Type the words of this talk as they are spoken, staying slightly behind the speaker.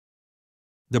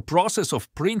The process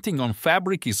of printing on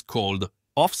fabric is called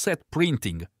offset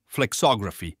printing,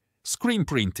 flexography, screen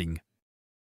printing.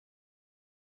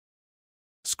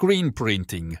 Screen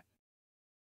printing.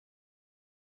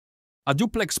 A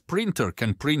duplex printer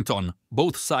can print on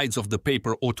both sides of the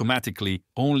paper automatically,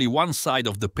 only one side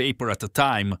of the paper at a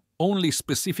time, only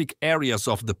specific areas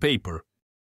of the paper.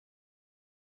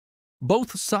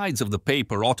 Both sides of the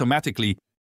paper automatically.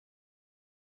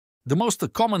 The most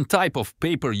common type of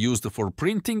paper used for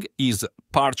printing is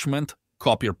parchment,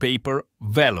 copier paper,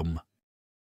 vellum.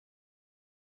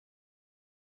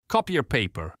 Copier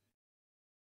paper.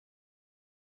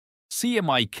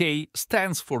 CMYK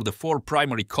stands for the four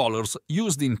primary colors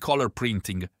used in color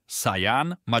printing: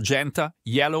 cyan, magenta,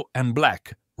 yellow and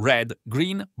black, red,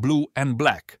 green, blue and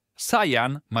black,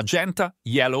 cyan, magenta,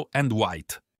 yellow and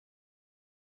white.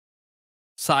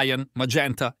 Cyan,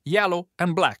 magenta, yellow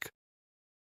and black.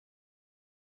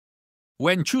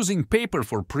 When choosing paper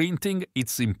for printing,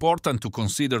 it's important to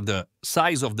consider the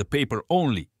size of the paper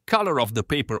only, color of the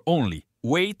paper only,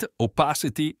 weight,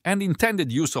 opacity, and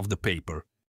intended use of the paper.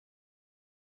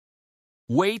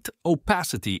 Weight,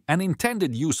 opacity, and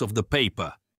intended use of the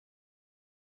paper.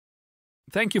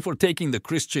 Thank you for taking the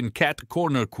Christian Cat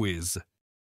Corner quiz.